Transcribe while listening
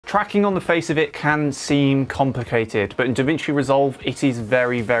Tracking on the face of it can seem complicated, but in DaVinci Resolve, it is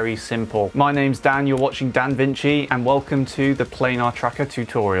very, very simple. My name's Dan, you're watching DanVinci, and welcome to the Planar Tracker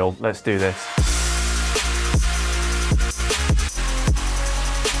tutorial. Let's do this.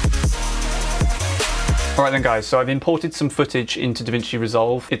 Alright then guys, so I've imported some footage into DaVinci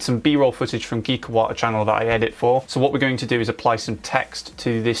Resolve. It's some B-roll footage from Geekawatt, a channel that I edit for. So what we're going to do is apply some text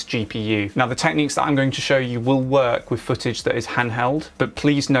to this GPU. Now the techniques that I'm going to show you will work with footage that is handheld, but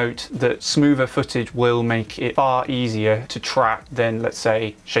please note that smoother footage will make it far easier to track than, let's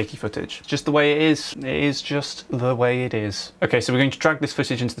say, shaky footage. Just the way it is just the way it is. Okay, so we're going to drag this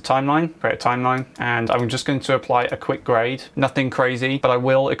footage into the timeline, create a timeline, and I'm just going to apply a quick grade. Nothing crazy, but I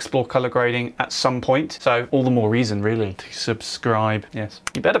will explore color grading at some point. So all the more reason really to subscribe. Yes,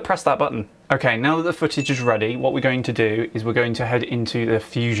 you better press that button. Okay, now that the footage is ready, what we're going to do is we're going to head into the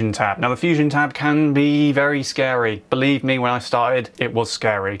Fusion tab. Now the Fusion tab can be very scary. Believe me, when I started, it was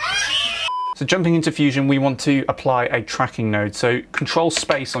scary. So jumping into Fusion, we want to apply a tracking node. So Control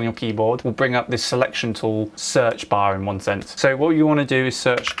Space on your keyboard will bring up this selection tool search bar in one sense. So what you want to do is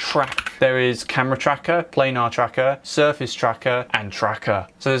search track. There is camera tracker, planar tracker, surface tracker, and tracker.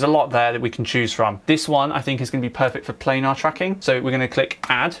 So there's a lot there that we can choose from. This one I think is going to be perfect for planar tracking. So we're going to click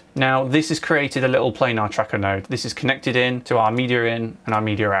add. Now this has created a little planar tracker node. This is connected in to our media in and our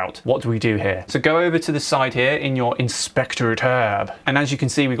media out. What do we do here? So go over to the side here in your inspector tab. And as you can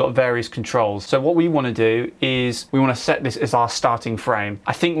see, we've got various controls. So what we want to do is we want to set this as our starting frame.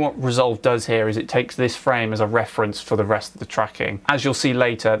 I think what Resolve does here is it takes this frame as a reference for the rest of the tracking. As you'll see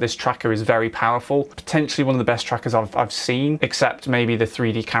later, this tracker is very powerful, potentially one of the best trackers I've seen, except maybe the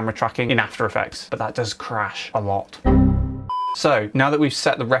 3D camera tracking in After Effects, but that does crash a lot. So now that we've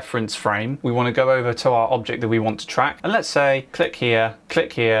set the reference frame, we want to go over to our object that we want to track. And let's say, click here,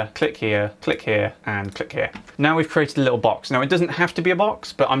 click here, click here, click here, and click here. Now we've created a little box. Now it doesn't have to be a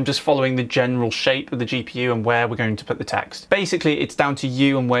box, but I'm just following the general shape of the GPU and where we're going to put the text. Basically, it's down to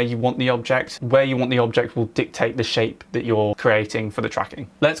you and where you want the object. Where you want the object will dictate the shape that you're creating for the tracking.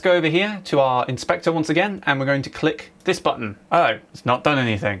 Let's go over here to our inspector once again, and we're going to click this button. Oh, it's not done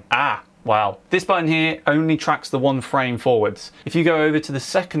anything. Wow. This button here only tracks the one frame forwards. If you go over to the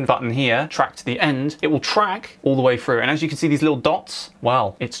second button here, track to the end, it will track all the way through. And as you can see these little dots,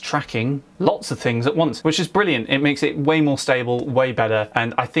 well, it's tracking lots of things at once, which is brilliant. It makes it way more stable, way better.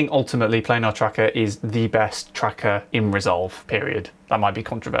 And I think ultimately Planar Tracker is the best tracker in Resolve, period. That might be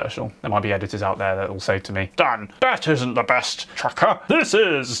controversial. There might be editors out there that will say to me, Dan, that isn't the best tracker, this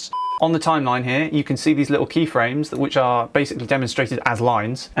is. On the timeline here, you can see these little keyframes which are basically demonstrated as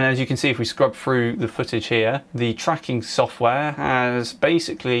lines. And as you can see, if we scrub through the footage here, the tracking software has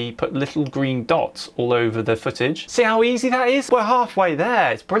basically put little green dots all over the footage. See how easy that is? We're halfway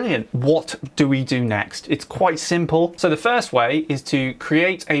there. It's brilliant. What do we do next? It's quite simple. So the first way is to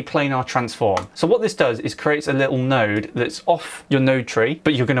create a planar transform. So what this does is creates a little node that's off your node tree,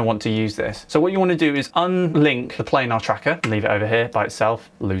 but you're going to want to use this. So what you want to do is unlink the planar tracker, leave it over here by itself,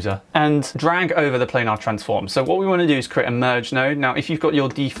 loser, and drag over the planar transform. So what we want to do is create a merge node. Now, if you've got your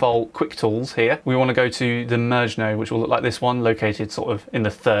default quick tools here, we want to go to the merge node, which will look like this one, located sort of in the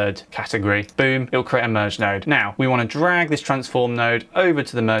third category. Boom, it'll create a merge node. Now, we want to drag this transform node over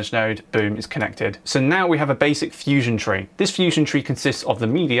to the merge node. Boom, it's connected. So now we have a basic fusion tree. This fusion tree consists of the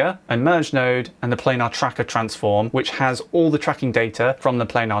media, a merge node, and the planar tracker transform, which has all the tracking data from the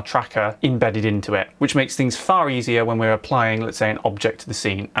planar tracker embedded into it, which makes things far easier when we're applying, let's say, an object to the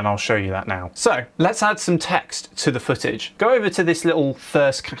scene. And I'll show you that now. So let's add some text to the footage. Go over to this little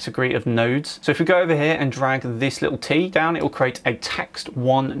first category of nodes. So if we go over here and drag this little T down, it will create a text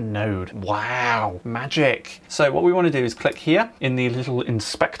one node. Wow, magic. So what we want to do is click here in the little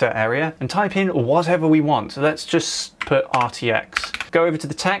inspector area and type in whatever we want. So let's just put RTX. Go over to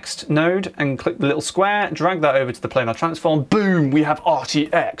the text node and click the little square, drag that over to the planar transform. Boom, we have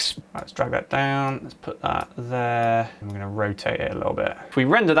RTX. Let's drag that down. Let's put that there. I'm going to rotate it a little bit. If we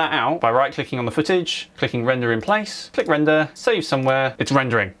render that out by right clicking on the footage, clicking render in place, click render, save somewhere, it's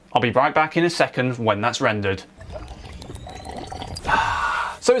rendering. I'll be right back in a second when that's rendered.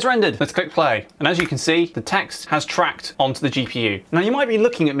 So it's rendered. Let's click play. And as you can see, the text has tracked onto the GPU. Now you might be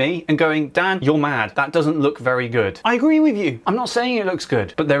looking at me and going, Dan, you're mad. That doesn't look very good. I agree with you. I'm not saying it looks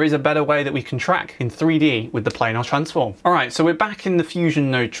good, but there is a better way that we can track in 3D with the planar transform. All right, so we're back in the Fusion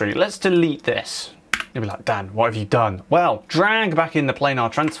node tree. Let's delete this. You'll be like, Dan, what have you done? Well, drag back in the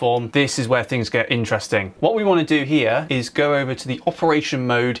Planar Transform. This is where things get interesting. What we want to do here is go over to the operation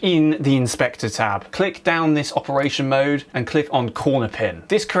mode in the inspector tab. Click down this operation mode and click on corner pin.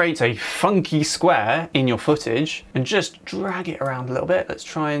 This creates a funky square in your footage and just drag it around a little bit. Let's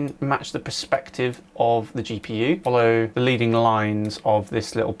try and match the perspective of the GPU. Follow the leading lines of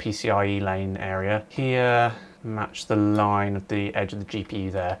this little PCIe lane area. Here, match the line of the edge of the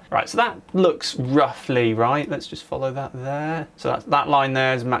GPU there. Right, so that looks roughly right. Let's just follow that there. So that line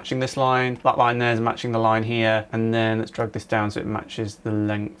there is matching this line. That line there is matching the line here. And then let's drag this down so it matches the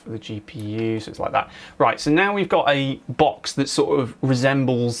length of the GPU. So it's like that. Right, so now we've got a box that sort of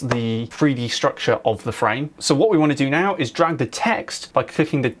resembles the 3D structure of the frame. So what we want to do now is drag the text by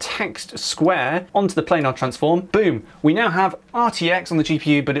clicking the text square onto the Planar Transform. Boom, we now have RTX on the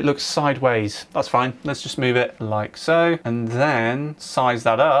GPU, but it looks sideways. That's fine. Let's just move it like so, and then size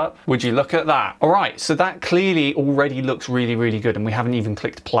that up. Would you look at that? All right, so that clearly already looks really, really good, and we haven't even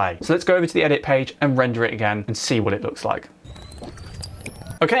clicked play. So let's go over to the edit page and render it again and see what it looks like.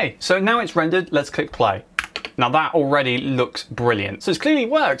 Okay, so now it's rendered. Let's click play. Now that already looks brilliant. So it's clearly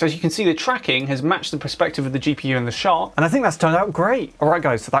worked. As you can see, the tracking has matched the perspective of the GPU in the shot. And I think that's turned out great. All right,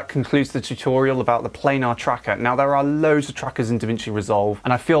 guys, so that concludes the tutorial about the Planar Tracker. Now there are loads of trackers in DaVinci Resolve,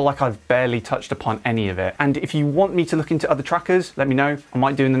 and I feel like I've barely touched upon any of it. And if you want me to look into other trackers, let me know. I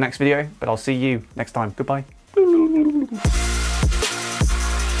might do in the next video, but I'll see you next time. Goodbye.